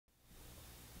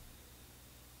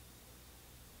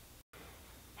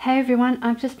Hey everyone,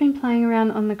 I've just been playing around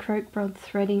on the Krokbragd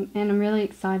threading and I'm really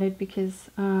excited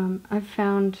because I've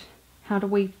found how to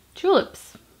weave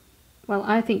tulips. Well,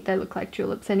 I think they look like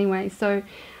tulips anyway. So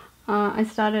I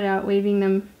started out weaving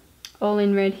them all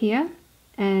in red here,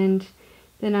 and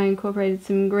then I incorporated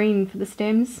some green for the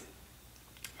stems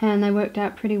and they worked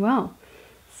out pretty well.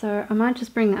 So I might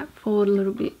just bring that forward a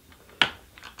little bit.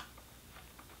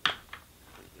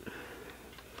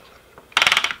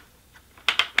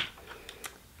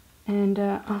 And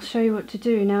I'll show you what to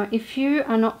do. Now, if you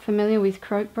are not familiar with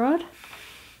Krokbragd,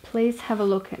 please have a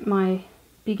look at my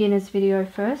beginner's video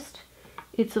first.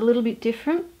 It's a little bit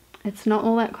different. It's not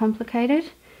all that complicated,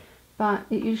 but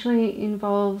it usually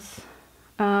involves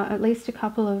at least a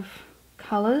couple of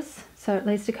colours, so at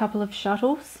least a couple of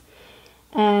shuttles,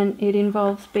 and it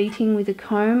involves beating with a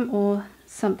comb or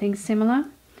something similar.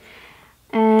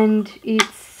 And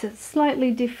it's a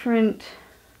slightly different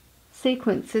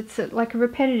sequence. It's like a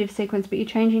repetitive sequence, but you're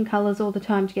changing colours all the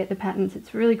time to get the patterns.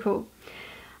 It's really cool.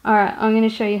 Alright, I'm going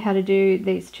to show you how to do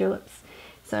these tulips.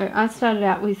 So I started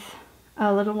out with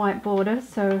a little white border,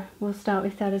 so we'll start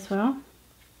with that as well.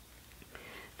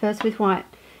 First with white.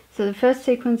 So the first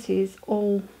sequence is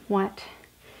all white.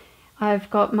 I've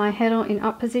got my heddle in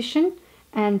up position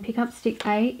and pick up stick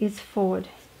A is forward.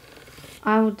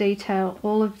 I will detail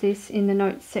all of this in the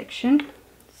notes section,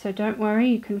 so don't worry,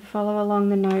 you can follow along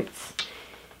the notes,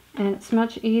 and it's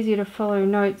much easier to follow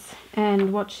notes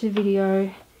and watch the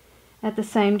video at the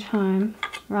same time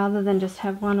rather than just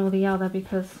have one or the other,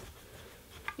 because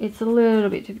it's a little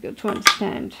bit difficult to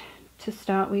understand. To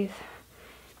start with,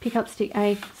 pick up stick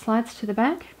A slides to the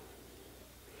back.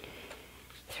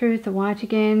 Through the white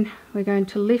again, we're going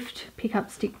to lift pick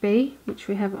up stick B, which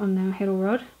we have on our heddle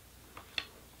rod,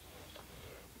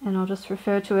 and I'll just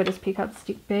refer to it as pick up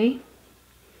stick B.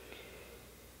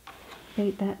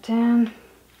 Beat that down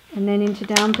and then into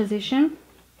down position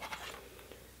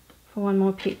for one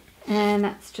more pick, and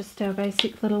that's just our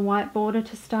basic little white border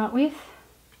to start with.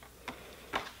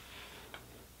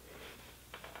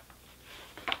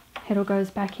 Heddle goes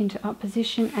back into up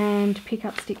position and pick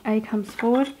up stick A comes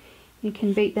forward. You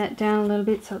can beat that down a little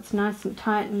bit so it's nice and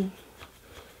tight and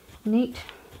neat.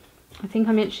 I think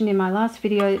I mentioned in my last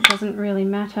video it doesn't really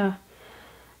matter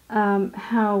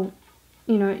how,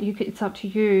 you know, it's up to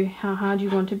you how hard you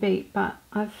want to beat, but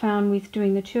I've found with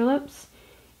doing the tulips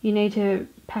you need to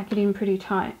pack it in pretty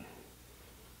tight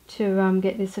to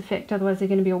get this effect, otherwise they're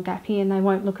going to be all gappy and they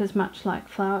won't look as much like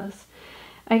flowers.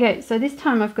 Okay, so this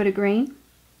time I've got a green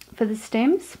for the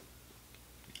stems,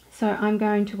 so I'm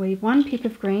going to weave one pick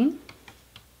of green.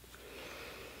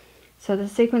 So the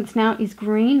sequence now is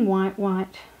green, white,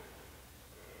 white.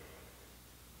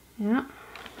 Yeah.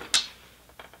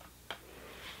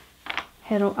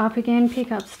 Heddle up again, pick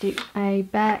up stick A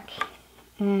back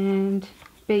and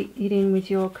beat it in with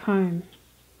your comb.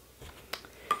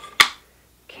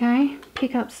 Okay,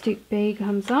 pick up stick B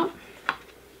comes up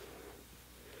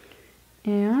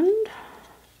and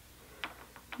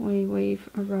we weave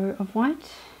a row of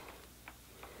white.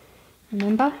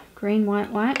 Remember, green,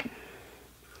 white, white.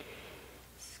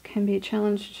 This can be a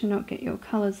challenge to not get your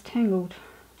colours tangled.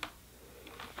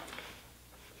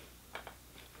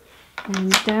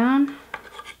 And down.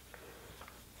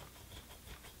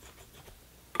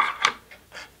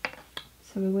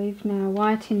 So we weave now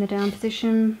white in the down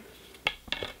position.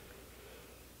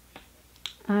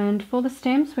 And for the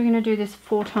stems, we're going to do this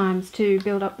 4 times to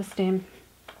build up the stem.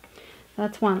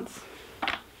 That's once.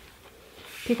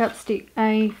 Pick up stick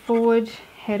A forward,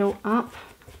 heddle up,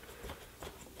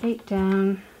 beat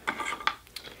down,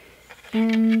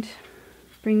 and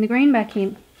bring the green back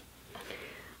in.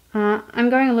 I'm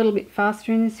going a little bit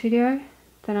faster in this video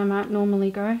than I might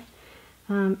normally go,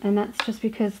 and that's just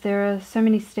because there are so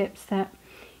many steps that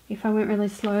if I went really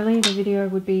slowly the video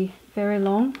would be very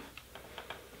long.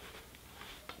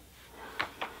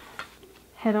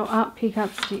 Heddle up, pick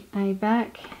up stick A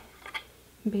back,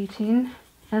 beat in.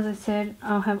 As I said,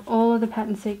 I'll have all of the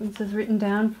pattern sequences written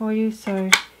down for you, so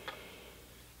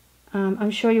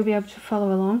I'm sure you'll be able to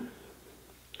follow along.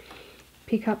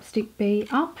 Pick up stick B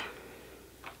up,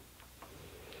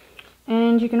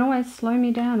 and you can always slow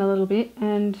me down a little bit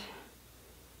and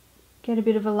get a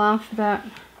bit of a laugh about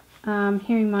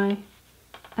hearing my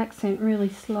accent really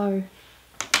slow.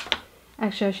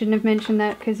 Actually, I shouldn't have mentioned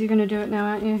that because you're going to do it now,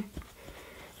 aren't you?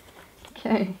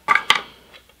 Okay,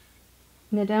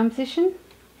 in the down position,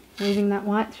 weaving that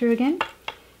white through again.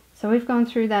 So we've gone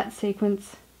through that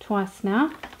sequence twice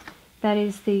now. That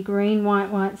is the green, white,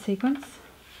 white sequence.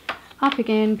 Up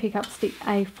again, pick up stick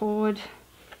A forward,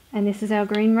 and this is our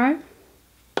green row.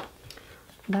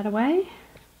 That away.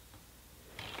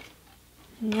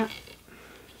 Yep.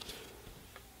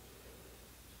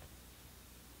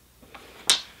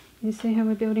 You see how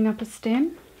we're building up a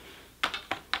stem?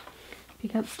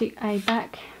 Pick up stick A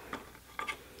back,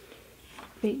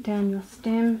 beat down your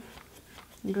stem,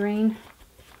 green,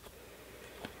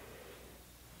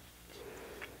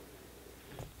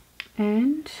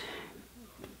 and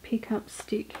pick up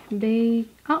stick B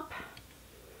up,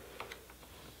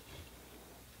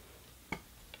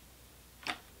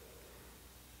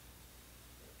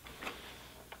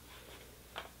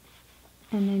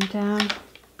 and then down.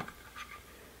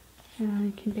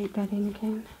 You can beat that in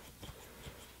again,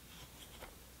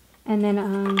 and then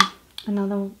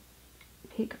another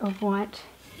pick of white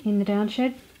in the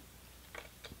downshed.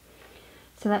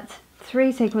 So that's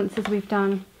 3 sequences we've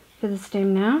done for the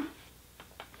stem now.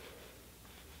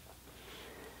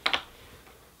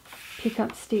 Pick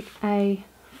up stick A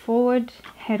forward,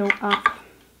 heddle up,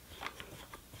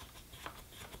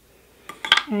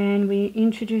 and we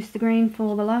introduce the green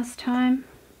for the last time.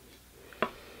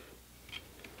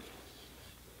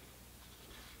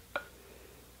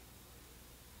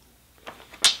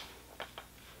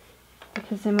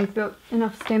 Because then we've built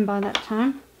enough stem by that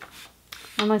time,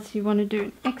 unless you want to do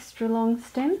an extra long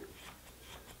stem.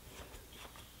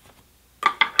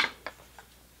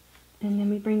 And then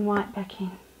we bring white back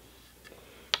in,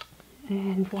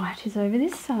 and white is over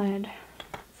this side.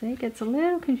 See, it gets a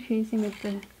little confusing with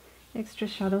the extra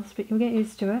shuttles, but you'll get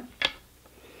used to it.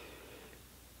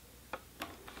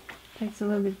 Takes a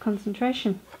little bit of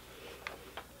concentration.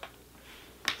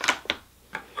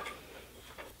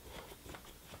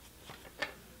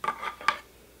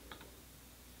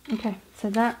 Okay, so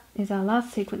that is our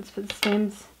last sequence for the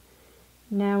stems.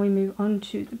 Now we move on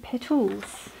to the petals,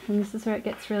 and this is where it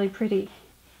gets really pretty.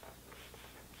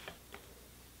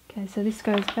 Okay, so this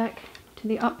goes back to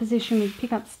the up position. We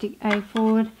pick up stick A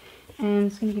forward, and I'm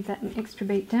just going to give that an extra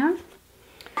beat down.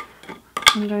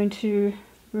 I'm going to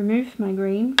remove my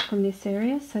green from this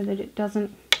area so that it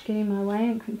doesn't get in my way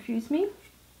and confuse me.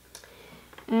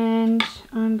 And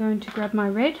I'm going to grab my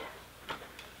red.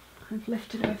 I've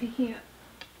left it over here.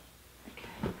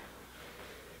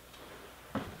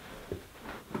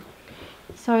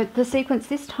 So the sequence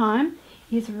this time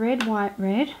is red, white,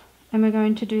 red, and we're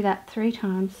going to do that 3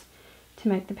 times to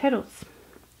make the petals.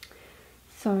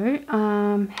 So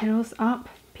petals up,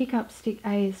 pick up stick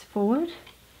A is forward,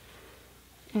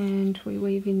 and we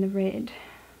weave in the red.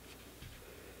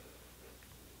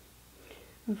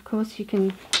 Of course you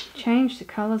can change the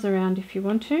colours around if you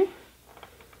want to.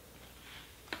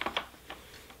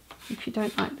 If you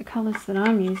don't like the colours that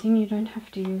I'm using, you don't have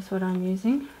to use what I'm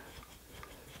using.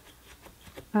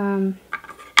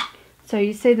 So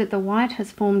you see that the white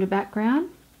has formed a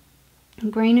background,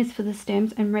 green is for the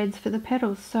stems and red's for the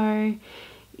petals. So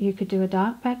you could do a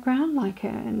dark background, like a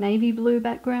navy blue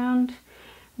background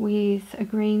with a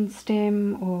green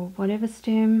stem or whatever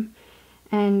stem,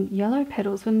 and yellow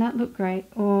petals. Wouldn't that look great?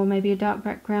 Or maybe a dark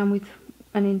background with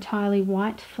an entirely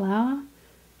white flower.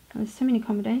 There's so many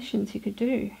combinations you could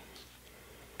do.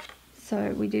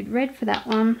 So we did red for that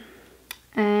one,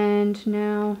 and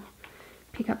now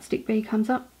pick up stick B comes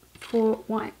up for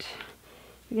white.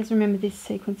 Because remember, this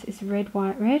sequence is red,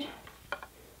 white, red.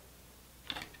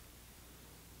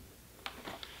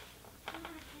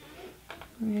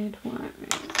 Red, white,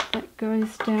 red. That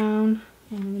goes down,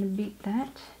 and I'm going to beat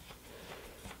that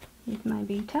with my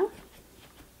beater.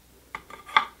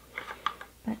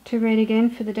 Back to red again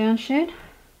for the downshed. There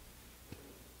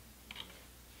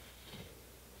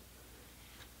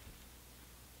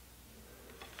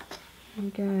we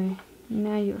go.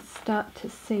 Now you'll start to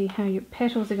see how your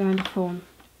petals are going to form.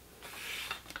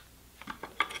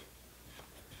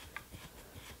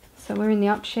 So we're in the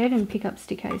up shed and pick up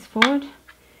stick A's forward,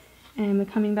 and we're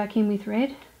coming back in with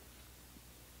red.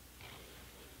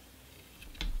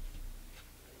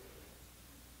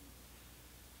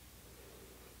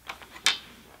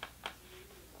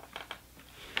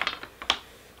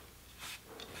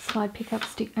 Slide pick up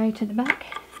stick A to the back,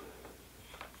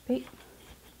 beat.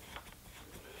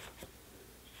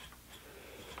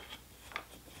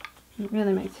 It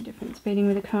really makes a difference beating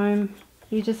with a comb.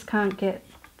 You just can't get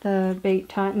the beat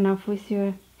tight enough with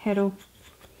your heddle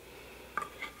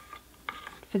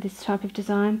for this type of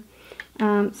design.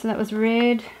 So that was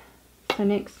red. So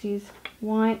next is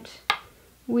white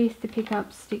with the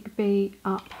pickup stick B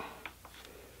up.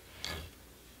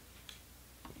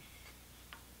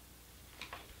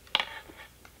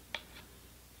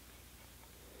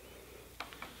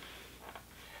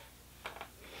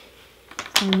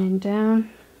 And then down.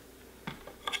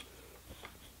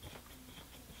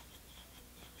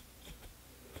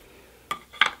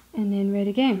 And then red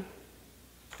again.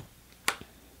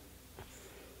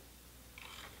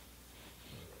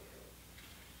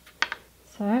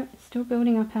 So Still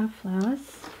building up our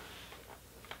flowers.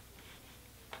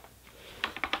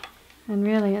 And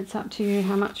really it's up to you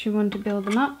how much you want to build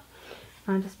them up.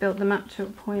 I just built them up to a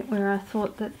point where I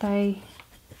thought that they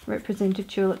represented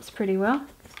tulips pretty well.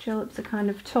 Tulips are kind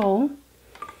of tall,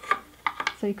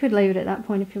 so you could leave it at that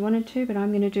point if you wanted to, but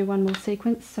I'm going to do one more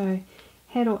sequence. So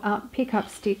heddle up, pick up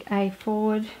stick A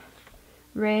forward,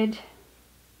 red,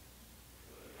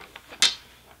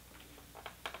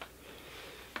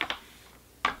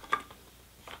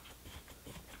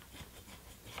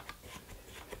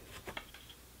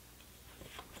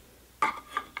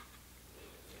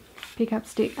 pick up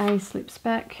stick A slips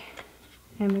back,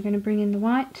 and we're going to bring in the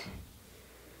white,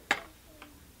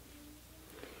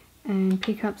 and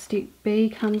pick up stick B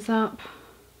comes up,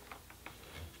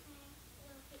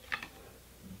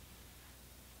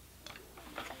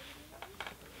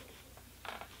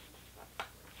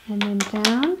 and then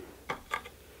down,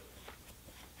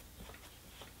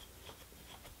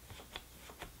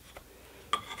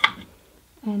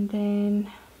 and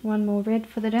then one more red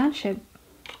for the down shape.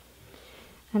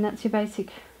 And that's your basic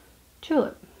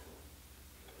tulip.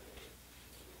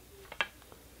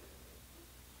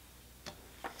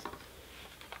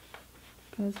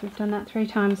 Because we've done that 3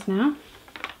 times now.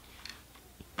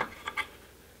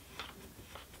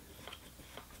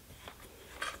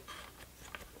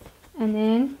 And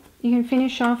then you can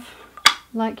finish off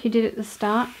like you did at the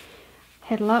start.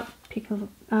 Heddle up,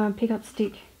 pick up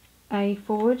stick A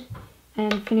forward,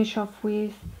 and finish off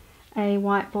with a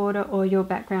white border or your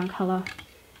background colour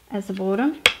as a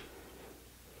border.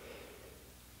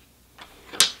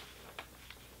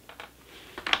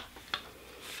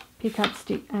 Pick up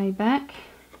stick A back,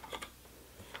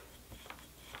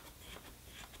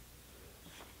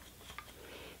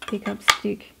 pick up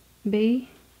stick B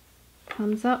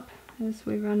comes up as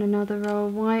we run another row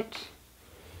of white,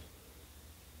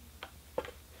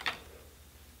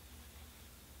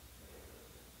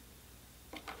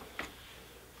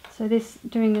 so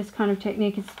doing this kind of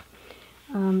technique is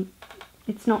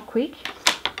it's not quick,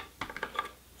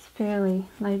 it's fairly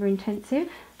labour intensive,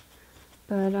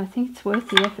 but I think it's worth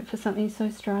the effort for something so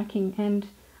striking, and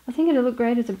I think it'll look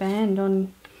great as a band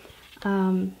on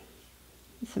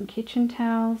some kitchen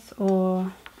towels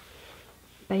or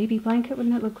baby blanket.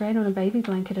 Wouldn't it look great on a baby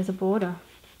blanket as a border?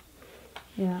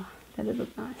 Yeah, that'd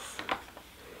look nice.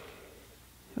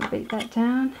 We'll beat that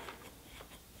down.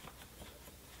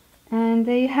 And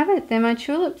there you have it, they're my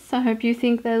tulips. I hope you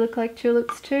think they look like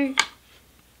tulips too.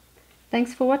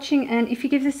 Thanks for watching, and if you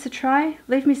give this a try,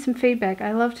 leave me some feedback.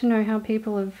 I love to know how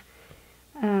people have,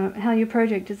 how your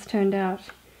project has turned out.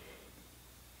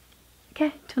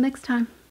 Okay, till next time.